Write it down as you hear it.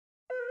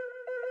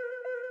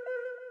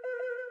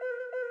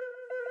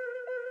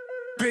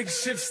Big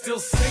ships still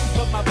sink,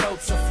 but my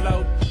boat's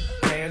afloat.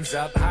 Hands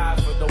up high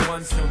for the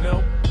ones who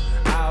know.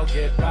 I'll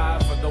get by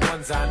for the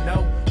ones I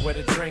know. With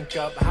a drink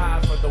up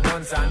high for the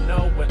ones I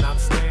know. When I'm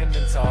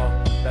standing tall,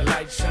 the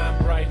lights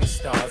shine bright as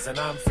stars, and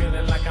I'm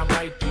feeling like I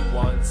might be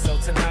one. So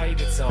tonight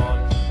it's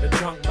on. The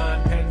drunk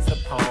mind pens the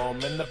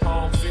poem, and the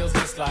poem feels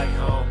just like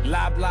home.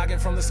 Live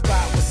blogging from the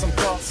spot with some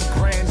thoughts of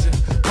grandeur.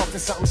 Puffing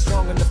something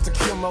strong enough to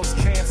kill most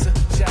cancer.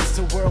 Shouts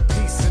to world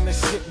peace and the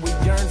shit we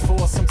yearn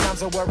for.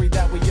 Sometimes I worry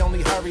that we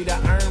only hurry to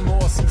earn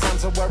more.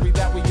 Sometimes I worry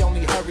that we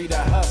only hurry to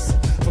hustle,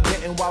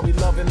 forgetting why we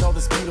loving all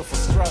this beautiful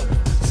struggle.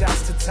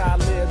 Shouts to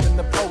Talib and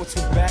the poets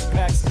with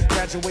backpacks.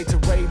 Graduate to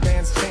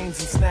Ray-Bans, chains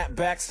and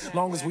snapbacks.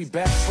 Long as we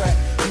backtrack,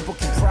 people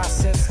can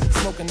process.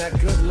 Smoking that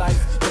good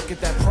life, look at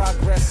that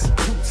progress.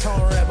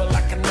 Two-tone rebel,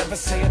 I can never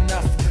say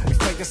enough. We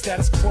fake a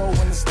status quo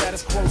when the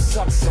status quo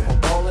sucks. So I'm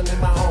balling in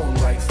my own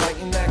right,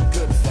 fighting that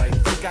good fight.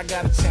 Think I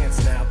got a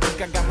chance now,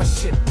 think I got my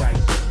shit right.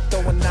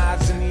 Throwing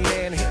knives in the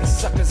air and hitting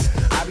suckers.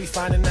 I be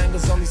finding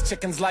angles on these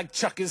chickens like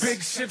chuckers.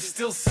 Big ships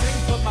still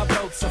sink, but my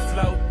boat's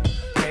afloat.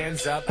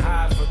 Hands up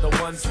high for the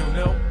ones who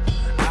know.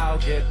 I'll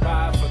get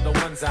by for the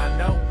ones I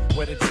know.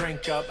 With a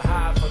drink up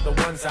high for the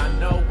ones I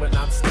know. When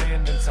I'm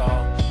standing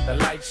tall, the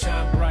lights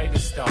shine bright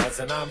as stars,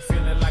 and I'm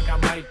feeling like I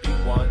might be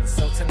one.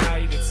 So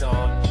tonight it's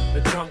on.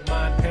 The drunk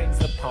mind pens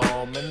the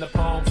poem, and the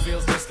poem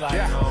feels just like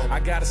home. I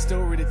got a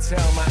story to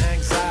tell, my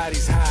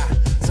anxiety's high.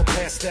 So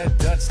pass that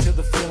Dutch till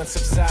the feeling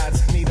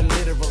subsides. Need a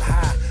literal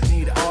high,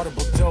 need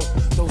audible dope.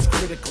 Those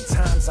critical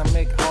times I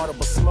make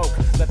audible smoke.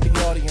 Let the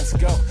audience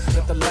go,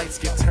 let the lights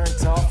get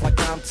turned off. Like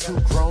I'm too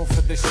grown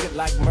for this shit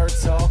like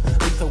Murtaugh.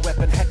 Lethal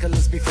weapon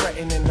hecklers be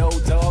threatening no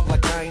dog.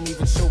 Like I ain't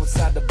even sure what's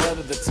side the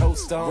butter the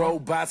toast on.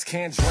 Robots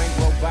can't drink,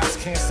 robots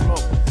can't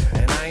smoke.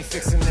 And I ain't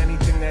fixing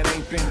anything that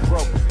ain't been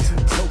broke. Two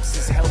tokes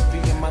is healthy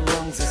and my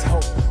lungs is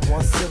hope.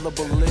 One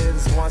syllable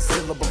lives, one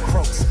syllable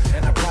croaks.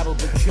 And I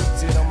probably killed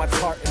it on my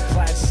tartan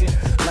plaid shit.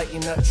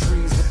 Lighting up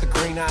trees with the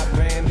green-eyed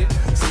bandit.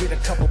 Spit a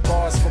couple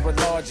bars for a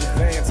large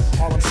advance.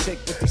 All I'm shake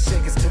with these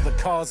shakers till the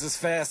cause is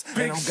fast.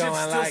 Big and I'm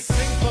going like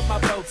sink, but my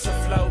boat's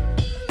afloat.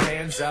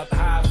 hands up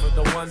high for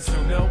the ones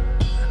who know.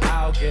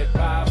 I'll get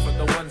by for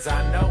the ones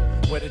I know.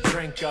 With a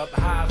drink up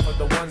high for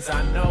the ones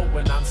I know.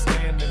 When I'm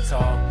standing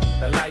tall,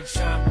 the lights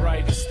shine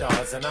bright as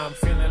stars, and I'm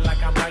feeling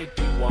like I might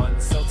be one.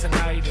 So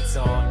tonight it's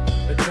on.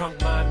 The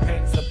drunk mind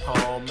pens the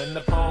poem, and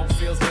the poem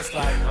feels just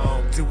like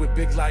home. Do it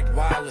big like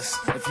Wallace.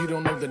 If you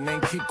don't know the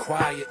name, keep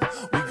quiet.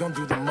 We gon'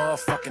 do the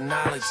motherfucking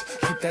knowledge.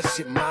 Keep that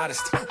shit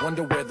modest.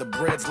 Wonder where the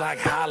bread's like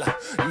holla.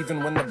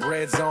 Even when the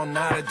bread's on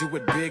nada, do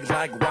it big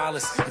like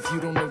Wallace. If you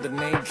don't know the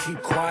name,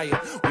 keep quiet.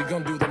 We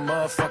gon' do the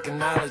motherfucking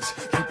knowledge.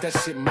 Keep that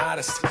shit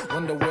modest.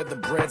 Wonder where the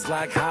bread's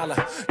like holla.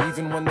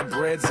 Even when the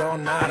bread's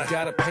on nada, you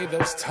gotta pay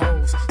those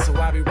tolls. So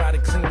I be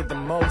riding clean at the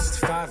most.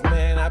 5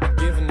 man, I be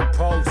giving the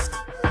post.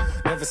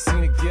 Never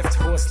seen a gift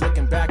horse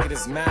looking back at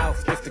his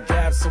mouth. Gift the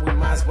gab, so we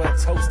might as well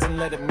toast and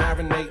let it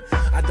marinate.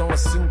 I don't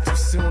assume too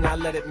soon, I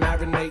let it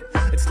marinate.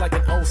 It's like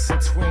an Olsen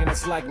twin,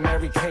 it's like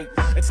Mary Kate.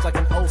 It's like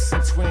an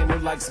Olsen twin who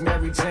likes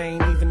Mary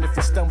Jane. Even if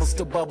he stumbles,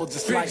 still bubble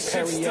just Big like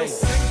ship Perrier. still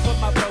sink, but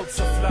my boat's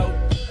afloat.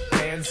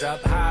 Hands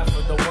up high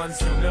for the ones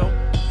who know.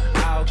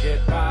 I'll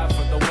get by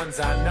for the ones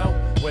I know.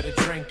 With a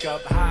drink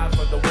up high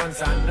for the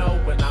ones I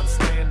know. When I'm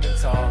standing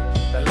tall,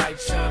 the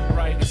lights shine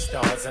bright as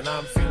stars, and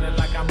I'm feeling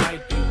like I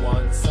might be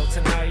one. So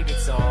tonight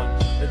it's on.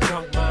 The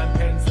drunk mind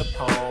pens the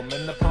poem,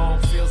 and the poem